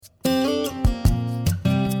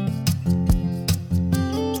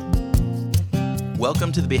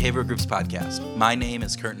Welcome to the Behavioral Groups Podcast. My name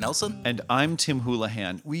is Kurt Nelson. And I'm Tim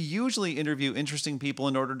Houlihan. We usually interview interesting people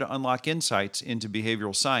in order to unlock insights into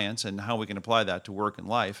behavioral science and how we can apply that to work and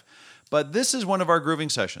life. But this is one of our grooving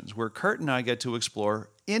sessions where Kurt and I get to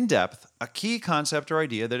explore in depth a key concept or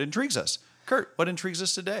idea that intrigues us. Kurt, what intrigues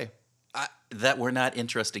us today? That we're not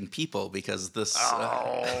interesting people because this...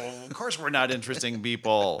 Of course we're not interesting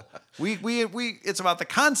people. We it's about the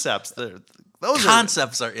concepts.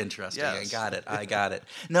 Concepts are interesting. Yes. I got it.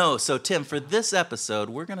 No, so Tim, for this episode,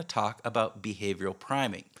 we're going to talk about behavioral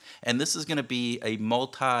priming. And this is going to be a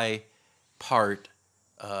multi-part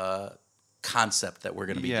concept that we're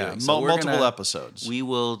going to be doing. So multiple episodes. We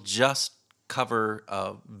will just cover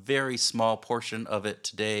a very small portion of it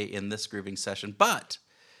today in this grooving session. But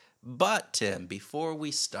Tim, before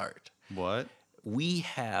we start... What? We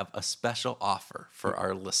have a special offer for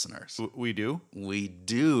our listeners. We do? We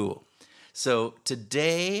do. So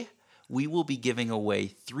today we will be giving away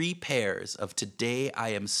 3 pairs of Today I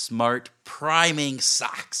Am Smart priming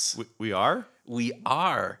socks. We are? We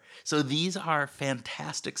are. So these are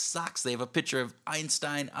fantastic socks. They have a picture of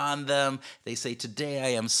Einstein on them. They say, Today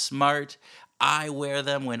I am smart. I wear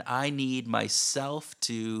them when I need myself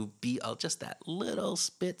to be just that little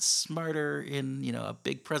bit smarter in, a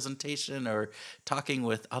big presentation or talking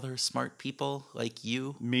with other smart people like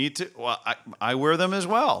you. Me too. Well, I wear them as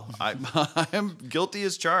well. I am guilty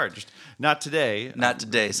as charged. Not today. Not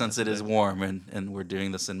today, since it is warm and we're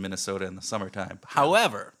doing this in Minnesota in the summertime.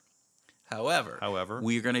 However,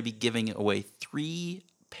 we're going to be giving away 3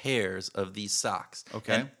 pairs of these socks.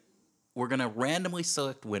 Okay. And we're going to randomly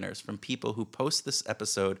select winners from people who post this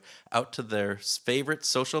episode out to their favorite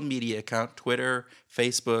social media account, Twitter,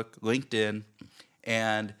 Facebook, LinkedIn,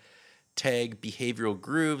 and tag Behavioral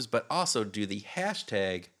Grooves, but also do the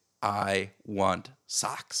hashtag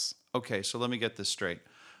 #IWantSocks. Okay, so let me get this straight.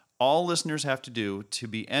 All listeners have to do to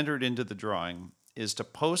be entered into the drawing is to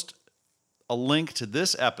post a link to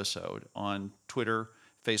this episode on Twitter,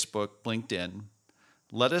 Facebook, LinkedIn.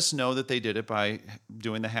 Let us know that they did it by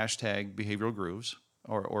doing the hashtag Behavioral Grooves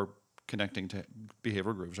or connecting to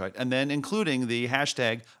Behavioral Grooves, right? And then including the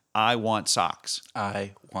hashtag #IWantSocks.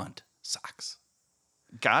 #IWantSocks.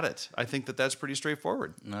 Got it. I think that's pretty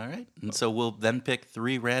straightforward. All right. And so we'll then pick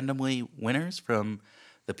 3 randomly winners from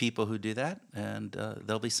the people who do that, and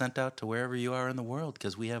they'll be sent out to wherever you are in the world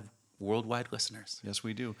because we have worldwide listeners. Yes,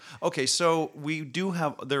 we do. Okay, so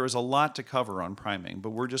there is a lot to cover on priming, but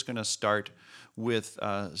we're just going to start with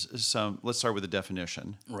let's start with the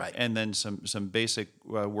definition. Right. And then some basic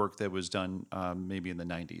work that was done maybe in the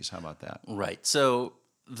 90s. How about that? Right. So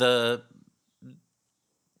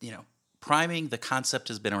priming, the concept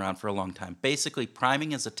has been around for a long time. Basically,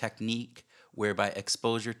 priming is a technique whereby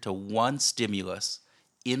exposure to one stimulus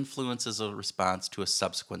influences a response to a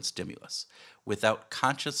subsequent stimulus without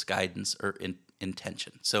conscious guidance or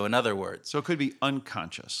intention. So in other words... So it could be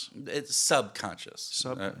unconscious. It's subconscious.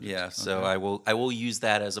 So okay. I will use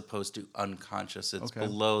that as opposed to unconscious. It's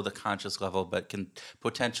below the conscious level, but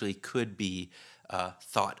could be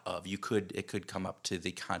thought of. It could come up to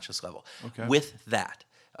the conscious level. Okay. With that,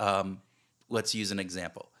 let's use an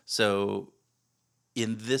example. So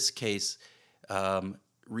in this case...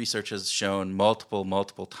 research has shown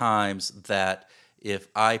multiple times that if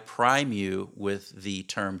I prime you with the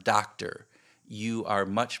term doctor, you are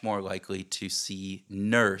much more likely to see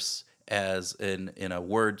nurse as in a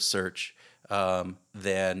word search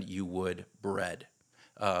than you would bread.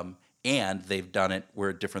 And they've done it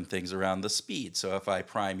where different things around the speed. So if I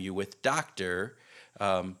prime you with doctor,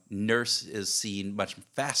 nurse is seen much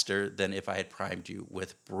faster than if I had primed you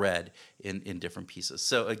with bread in different pieces.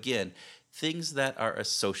 So again, things that are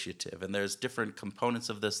associative, and there's different components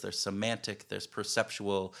of this. There's semantic, there's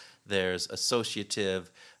perceptual, there's associative,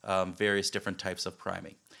 various different types of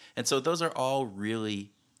priming. And so those are all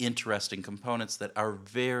really interesting components that are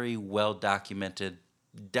very well documented,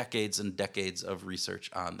 decades and decades of research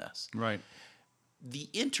on this. Right. The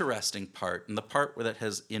interesting part, and the part that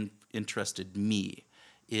has interested me,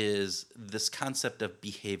 is this concept of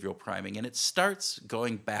behavioral priming. And it starts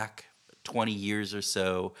going back 20 years or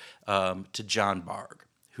so to John Bargh,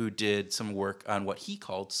 who did some work on what he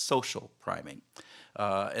called social priming.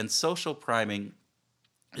 And social priming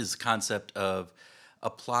is the concept of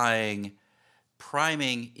applying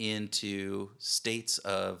priming into states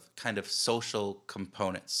of kind of social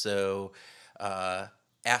components. So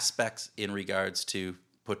aspects in regards to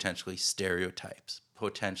potentially stereotypes,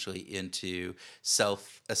 potentially into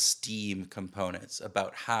self-esteem components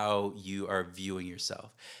about how you are viewing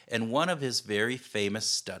yourself. And one of his very famous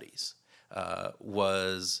studies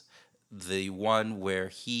was the one where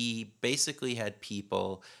he basically had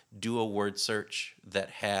people do a word search that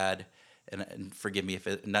had, and forgive me if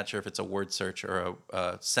I'm not sure if it's a word search or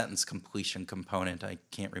a sentence completion component. I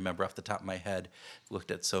can't remember off the top of my head. I've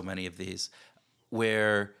looked at so many of these,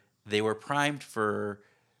 where they were primed for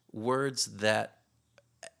words that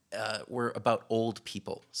were about old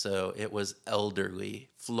people. So it was elderly,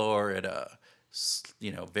 Florida,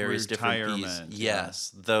 various different P's. Retirement,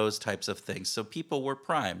 Yes, those types of things. So people were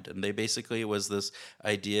primed, and they basically, it was this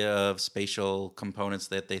idea of spatial components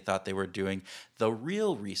that they thought they were doing. The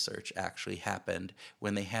real research actually happened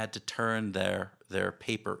when they had to turn their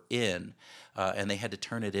paper in, and they had to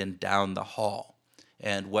turn it in down the hall.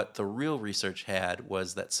 And what the real research had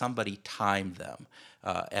was that somebody timed them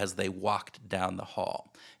as they walked down the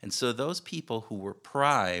hall. And so those people who were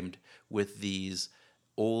primed with these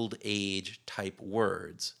old age type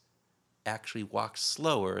words actually walked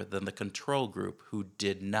slower than the control group who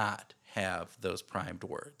did not have those primed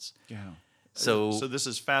words. Yeah. So this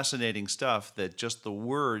is fascinating stuff, that just the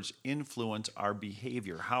words influence our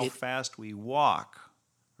behavior, how fast we walk,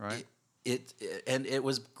 right? It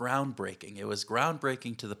was groundbreaking. It was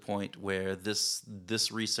groundbreaking to the point where this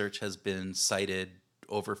research has been cited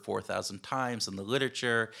over 4,000 times in the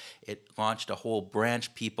literature. It launched a whole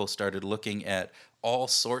branch. People started looking at all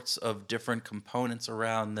sorts of different components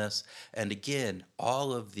around this. And again,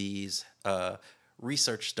 all of these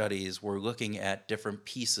research studies were looking at different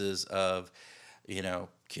pieces of,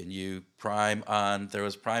 can you prime on, there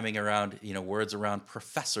was priming around, words around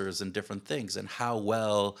professors and different things, and how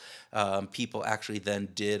well people actually then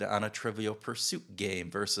did on a Trivial Pursuit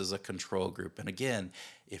game versus a control group. And again,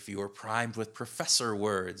 if you were primed with professor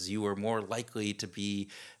words, you were more likely to be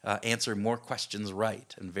answer more questions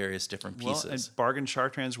right in various different pieces. Well, and Barg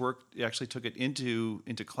Chartrand's work actually took it into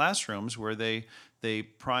classrooms where they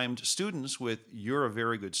primed students with, you're a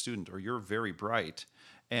very good student, or you're very bright.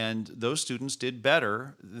 And those students did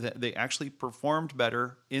better. They actually performed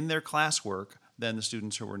better in their classwork than the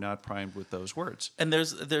students who were not primed with those words. And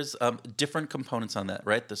there's different components on that,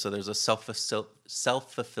 right? So there's a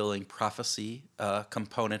self-fulfilling prophecy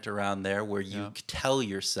component around there, where you tell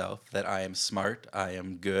yourself that I am smart, I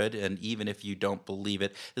am good, and even if you don't believe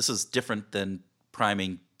it, this is different than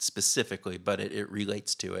priming specifically, but it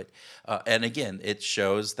relates to it. And again, it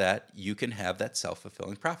shows that you can have that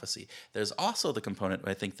self-fulfilling prophecy. There's also the component,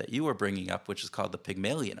 I think, that you were bringing up, which is called the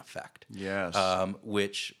Pygmalion effect. Yes.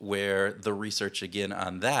 Where the research again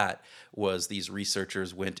on that was, these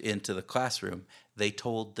researchers went into the classroom. They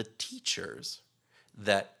told the teachers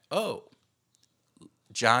that,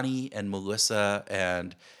 Johnny and Melissa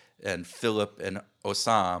and Philip and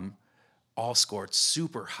Osam all scored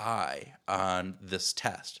super high on this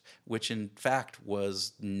test, which in fact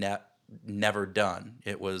was never done.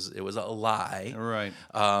 It was a lie. Right.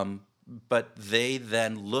 But they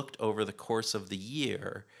then looked over the course of the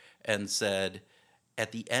year and said,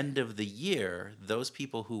 at the end of the year, those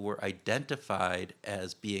people who were identified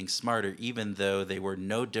as being smarter, even though they were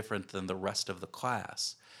no different than the rest of the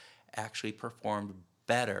class, actually performed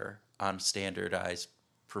better on standardized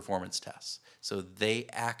performance tests. So they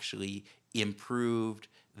actually improved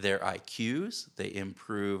their IQs, they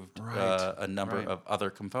improved a number of other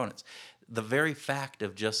components. The very fact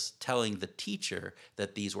of just telling the teacher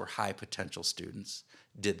that these were high potential students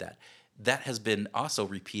did that. That has been also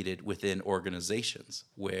repeated within organizations,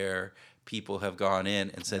 where people have gone in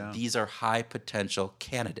and said, these are high potential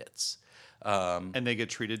candidates. And they get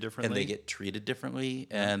treated differently?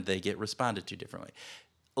 And they get responded to differently.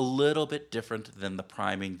 A little bit different than the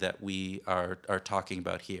priming that we are talking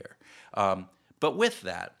about here. But with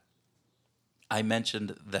that, I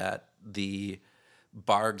mentioned that the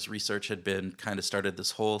Barg's research had been kind of started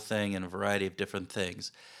this whole thing in a variety of different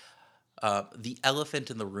things. The elephant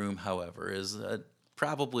in the room, however, is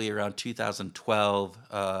probably around 2012,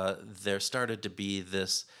 there started to be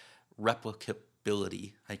this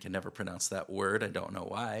replicability, I can never pronounce that word, I don't know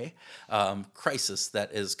why, crisis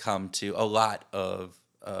that has come to a lot of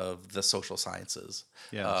the social sciences.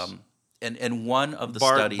 Yes. And one of the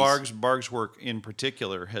studies... Barg's work in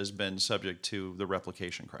particular has been subject to the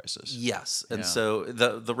replication crisis. Yes. And so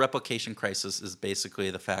the replication crisis is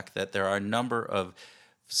basically the fact that there are a number of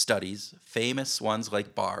studies, famous ones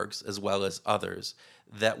like Barg's as well as others,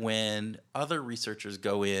 that when other researchers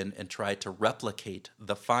go in and try to replicate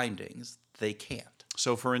the findings, they can't.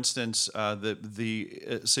 So, for instance,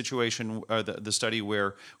 the situation, the study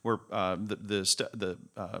where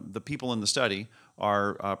the people in the study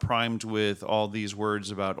are primed with all these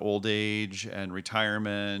words about old age and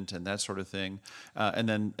retirement and that sort of thing, and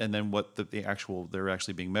then what they're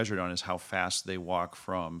actually being measured on is how fast they walk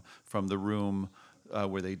from the room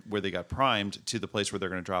where they got primed to the place where they're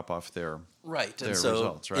going to drop off their Right. their And so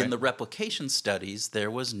results, right? in the replication studies, there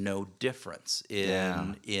was no difference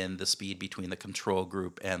in the speed between the control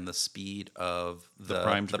group and the speed of the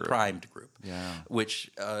primed group. Yeah. Which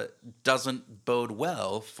doesn't bode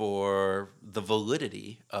well for the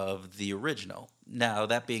validity of the original. Now,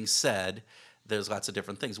 that being said, there's lots of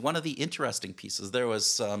different things. One of the interesting pieces, there was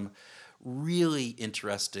some really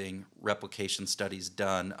interesting replication studies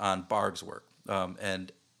done on Barg's work.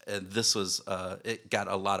 And this was, it got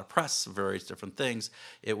a lot of press, various different things.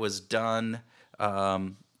 It was done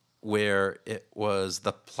where it was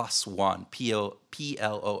the +1,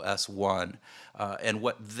 PLOS1. And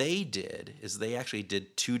what they did is they actually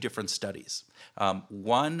did two different studies.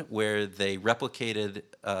 One where they replicated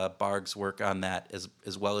Barg's work on that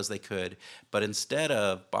as well as they could, but instead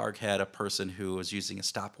of Barg had a person who was using a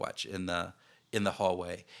stopwatch in the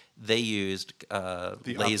hallway, they used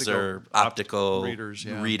laser optical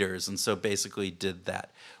readers, and so basically did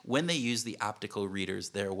that. When they used the optical readers,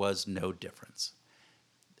 there was no difference.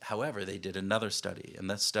 However, they did another study, and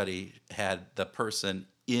that study had the person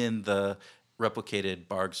in the replicated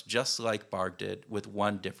Bargs just like Barg did, with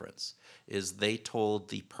one difference, is they told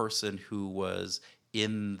the person who was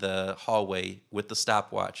in the hallway with the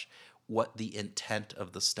stopwatch what the intent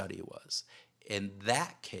of the study was. In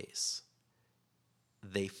that case,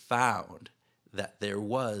 they found that there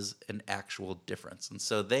was an actual difference. And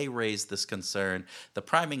so they raised this concern. The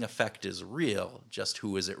priming effect is real, just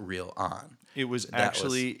who is it real on? It was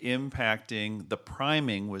actually impacting, the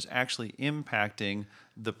priming was actually impacting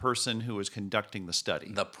the person who was conducting the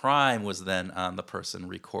study. The prime was then on the person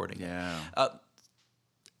recording it.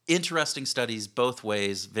 Interesting studies both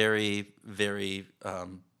ways, very, very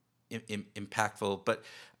impactful. But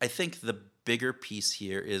I think the bigger piece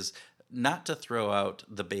here is not to throw out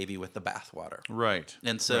the baby with the bathwater. Right.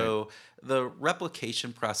 And so the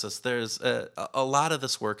replication process, there's a lot of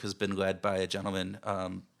this work has been led by a gentleman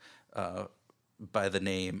by the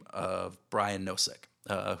name of Brian Nosek,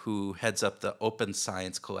 who heads up the Open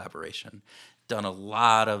Science Collaboration. Done a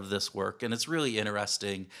lot of this work, and it's really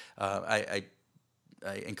interesting. I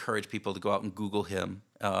encourage people to go out and Google him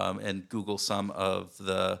and Google some of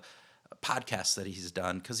the podcasts that he's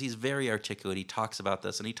done, because he's very articulate. He talks about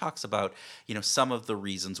this, and he talks about, some of the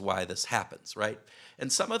reasons why this happens, right?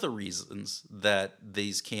 And some of the reasons that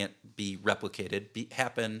these can't be replicated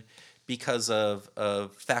happen because of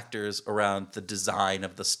factors around the design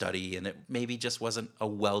of the study, and it maybe just wasn't a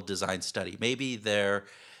well-designed study. Maybe they're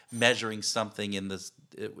measuring something in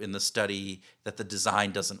the study that the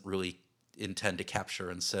design doesn't really intend to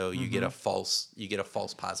capture, and so you get a false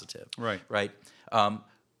positive, right?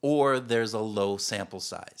 Or there's a low sample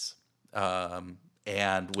size.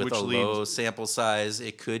 And with low sample size,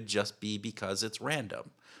 it could just be because it's random.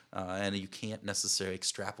 And you can't necessarily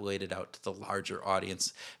extrapolate it out to the larger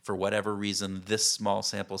audience. For whatever reason, this small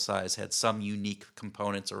sample size had some unique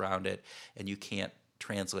components around it, and you can't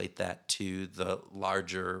translate that to the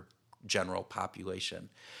larger general population.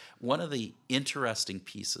 One of the interesting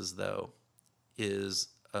pieces, though, is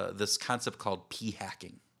this concept called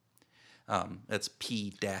p-hacking. That's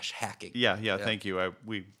p-hacking. Yeah. Thank you.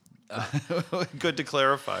 Good to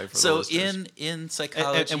clarify for the so listeners. in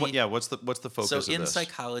psychology, what's the focus so of in this?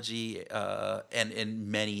 psychology and in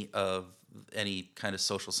many of any kind of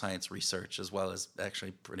social science research, as well as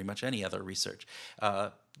actually pretty much any other research,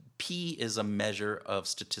 P is a measure of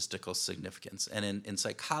statistical significance. And in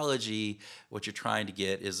psychology, what you're trying to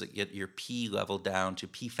get is get your P level down to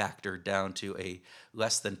P factor down to a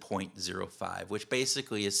less than 0.05, which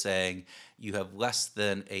basically is saying you have less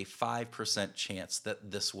than a 5% chance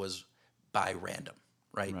that this was by random.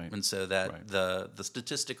 Right? And so that the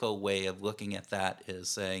statistical way of looking at that is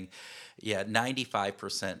saying,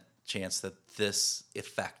 95% chance that this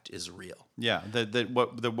effect is real. Yeah, that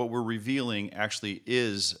what we're revealing actually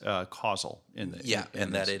is causal in the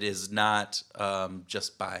and that it is not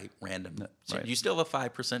just by random. Right. You still have a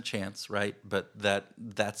 5% chance, right? But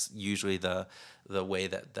that's usually the way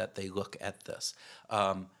that they look at this.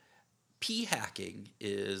 P-hacking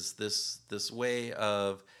is this way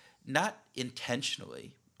of not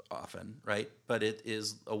intentionally often, right? But it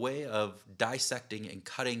is a way of dissecting and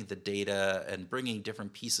cutting the data and bringing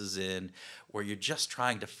different pieces in where you're just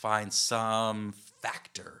trying to find some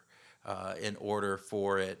factor in order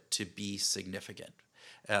for it to be significant.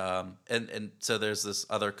 And so there's this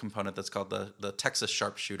other component that's called the Texas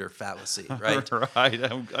sharpshooter fallacy, right? Right.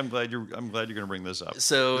 I'm glad you're going to bring this up.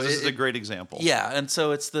 So this is a great example. Yeah, and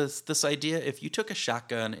so it's this idea: if you took a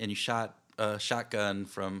shotgun and you shot a shotgun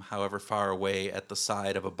from however far away at the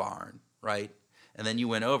side of a barn, right? and then you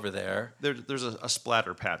went over there, There's a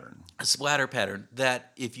splatter pattern. a splatter pattern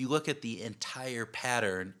that, if you look at the entire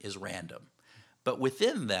pattern, is random. But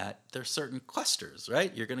within that, there's certain clusters,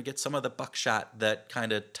 right? You're going to get some of the buckshot that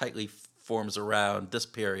kind of tightly forms around this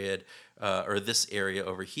period or this area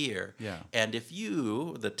over here. Yeah. And if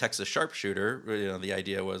you, the Texas sharpshooter, the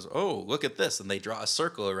idea was, oh, look at this. And they draw a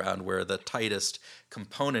circle around where the tightest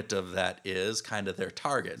component of that is kind of their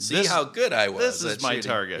target. See how good I was. This is at my shooting.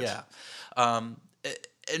 target. Yeah.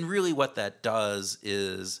 And really what that does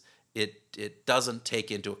is it doesn't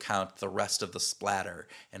take into account the rest of the splatter,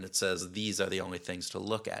 and it says these are the only things to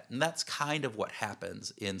look at. And that's kind of what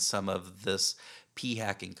happens in some of this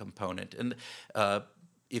p-hacking component. And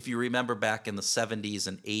if you remember back in the 70s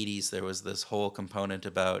and 80s, there was this whole component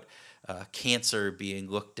about cancer being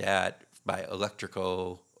looked at by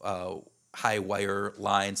electrical high wire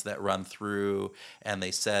lines that run through, and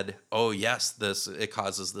they said, oh yes, it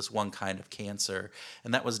causes this one kind of cancer.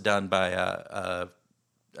 And that was done by a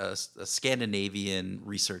Scandinavian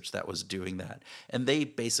research that was doing that. And they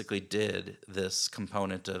basically did this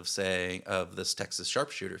component of this Texas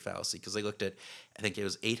sharpshooter fallacy, because they looked at, I think it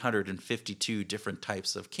was 852 different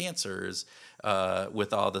types of cancers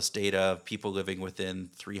with all this data of people living within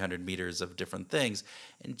 300 meters of different things.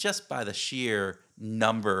 And just by the sheer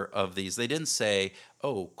number of these, they didn't say,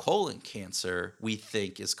 oh, colon cancer we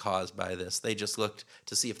think is caused by this. They just looked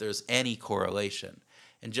to see if there's any correlation.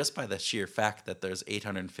 And just by the sheer fact that there's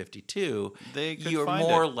 852, you're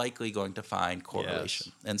more likely going to find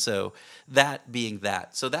correlation. Yes. And so that being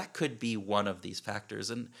that, so that could be one of these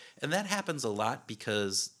factors. And that happens a lot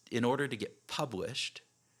because in order to get published,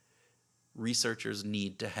 researchers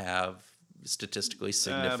need to have statistically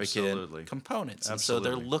significant components. And so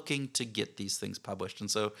they're looking to get these things published.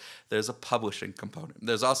 And so there's a publishing component.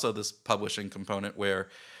 There's also this publishing component where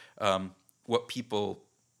what people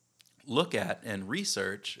look at and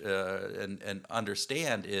research and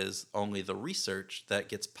understand is only the research that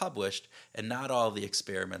gets published, and not all the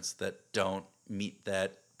experiments that don't meet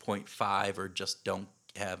that 0.5 or just don't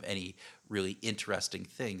have any really interesting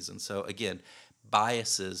things. And so again,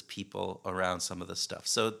 biases people around some of this stuff.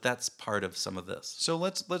 So that's part of some of this. So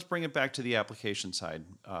let's bring it back to the application side,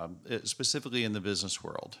 specifically in the business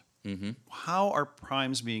world. Mm-hmm. How are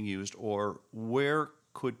primes being used, or where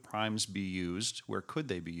could primes be used? Where could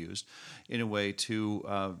they be used in a way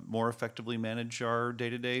to more effectively manage our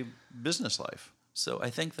day-to-day business life? So I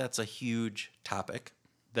think that's a huge topic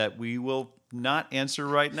that we will not answer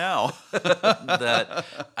right now. That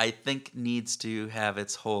I think needs to have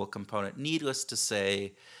its whole component. Needless to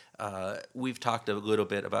say, we've talked a little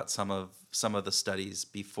bit about some of the studies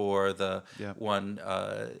before. The one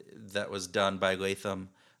that was done by Latham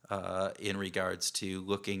in regards to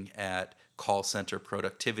looking at call center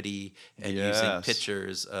productivity and using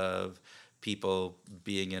pictures of people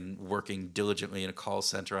working diligently in a call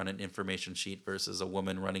center on an information sheet versus a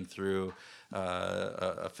woman running through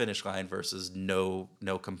a finish line versus no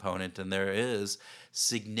component. And there is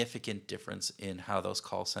significant difference in how those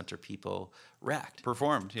call center people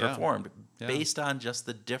performed based on just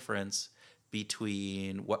the difference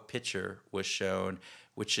between what picture was shown,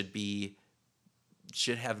 which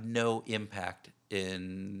should have no impact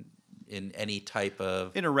in any type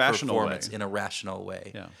of performance in a rational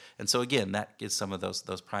way. Yeah. And so again, that is some of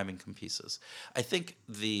those priming pieces. I think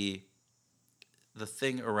the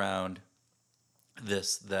thing around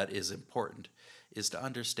this that is important is to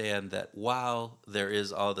understand that while there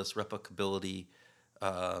is all this replicability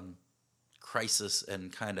crisis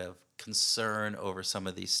and kind of concern over some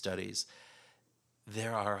of these studies,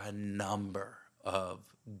 there are a number of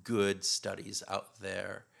good studies out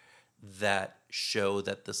there that show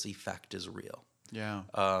that this effect is real. Yeah.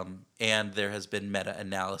 And there has been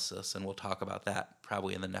meta-analysis, and we'll talk about that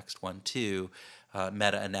probably in the next one too.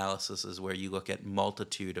 Meta-analysis is where you look at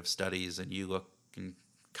multitude of studies and you look and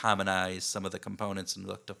commonize some of the components and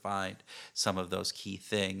look to find some of those key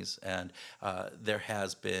things. And there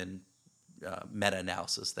has been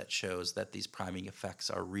meta-analysis that shows that these priming effects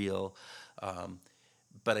are real.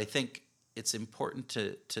 But I think it's important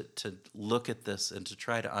to look at this and to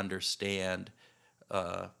try to understand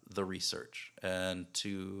the research, and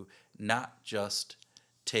to not just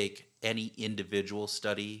take any individual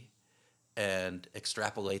study and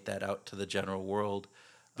extrapolate that out to the general world.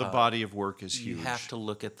 The body of work is huge. You have to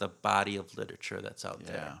look at the body of literature that's out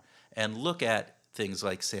there and look at things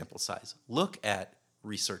like sample size. Look at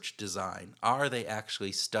research design. Are they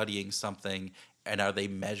actually studying something, and are they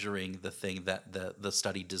measuring the thing that the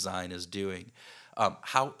study design is doing?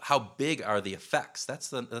 How big are the effects?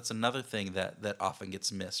 That's another thing that often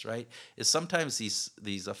gets missed, right? Is sometimes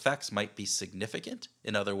these effects might be significant.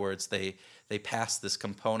 In other words, they pass this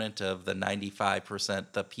component of the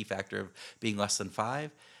 95%, the p factor of being less than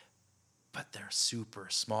 5, but they're super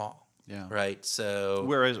small. Yeah. Right. So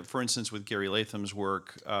whereas, for instance, with Gary Latham's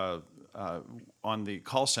work on the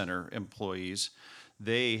call center employees,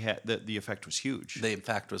 they had the effect was huge. The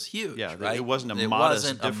impact was huge. Yeah, right? it wasn't a it modest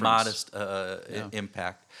wasn't difference. a modest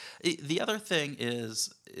impact. The other thing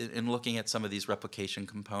is, in looking at some of these replication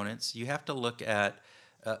components, you have to look at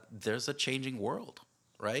there's a changing world,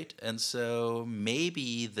 right? And so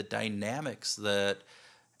maybe the dynamics that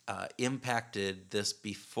impacted this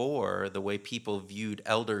before, the way people viewed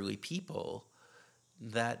elderly people,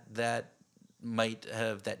 that might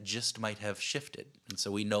have shifted, and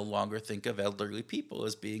so we no longer think of elderly people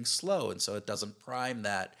as being slow, and so it doesn't prime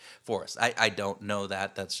that for us. I don't know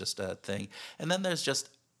that. That's just a thing. And then there's just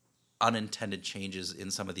unintended changes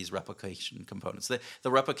in some of these replication components.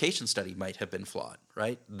 The replication study might have been flawed,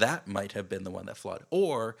 right? That might have been the one that flawed.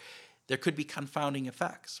 Or there could be confounding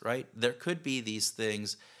effects, right? There could be these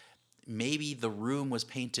things. Maybe the room was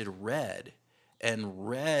painted red, and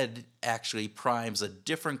red actually primes a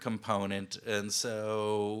different component, and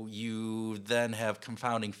so you then have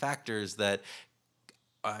confounding factors that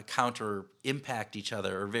counter impact each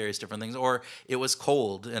other, or various different things. Or it was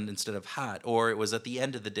cold and instead of hot, or it was at the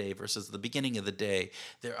end of the day versus the beginning of the day.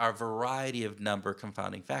 There are a variety of number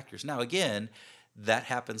confounding factors. Now, again, that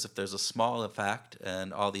happens if there's a small effect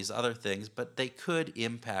and all these other things, but they could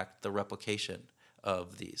impact the replication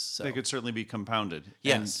of these. So They could certainly be compounded.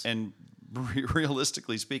 Yes. And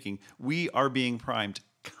realistically speaking, we are being primed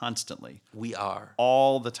constantly. we are.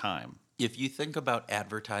 All the time. If you think about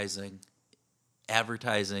advertising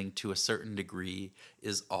to a certain degree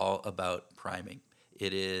is all about priming.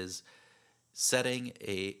 It is setting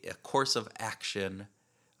a course of action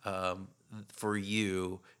for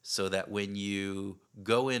you, so that when you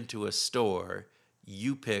go into a store,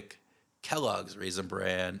 you pick Kellogg's Raisin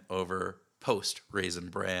Bran over Post Raisin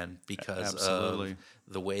Bran because Absolutely. of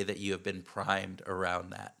the way that you have been primed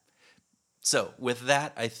around that. So with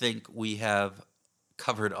that, I think we have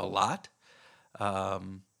covered a lot.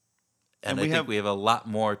 And I think we have a lot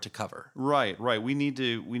more to cover. Right. We need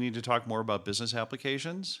to talk more about business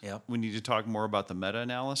applications. Yep. We need to talk more about the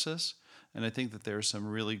meta-analysis. And I think that there are some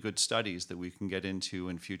really good studies that we can get into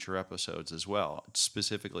in future episodes as well,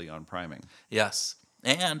 specifically on priming. Yes.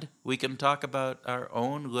 And we can talk about our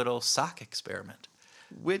own little sock experiment.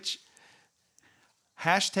 Which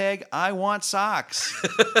 #I want socks.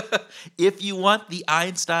 If you want the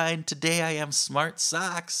Einstein Today I Am Smart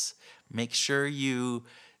socks, make sure you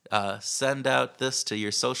send out this to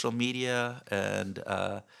your social media and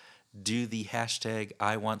do the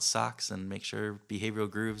 #I want socks, and make sure Behavioral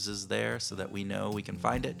Grooves is there so that we know we can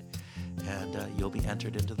find it, and you'll be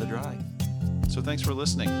entered into the drawing. So thanks for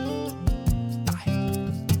listening.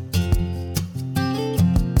 Bye.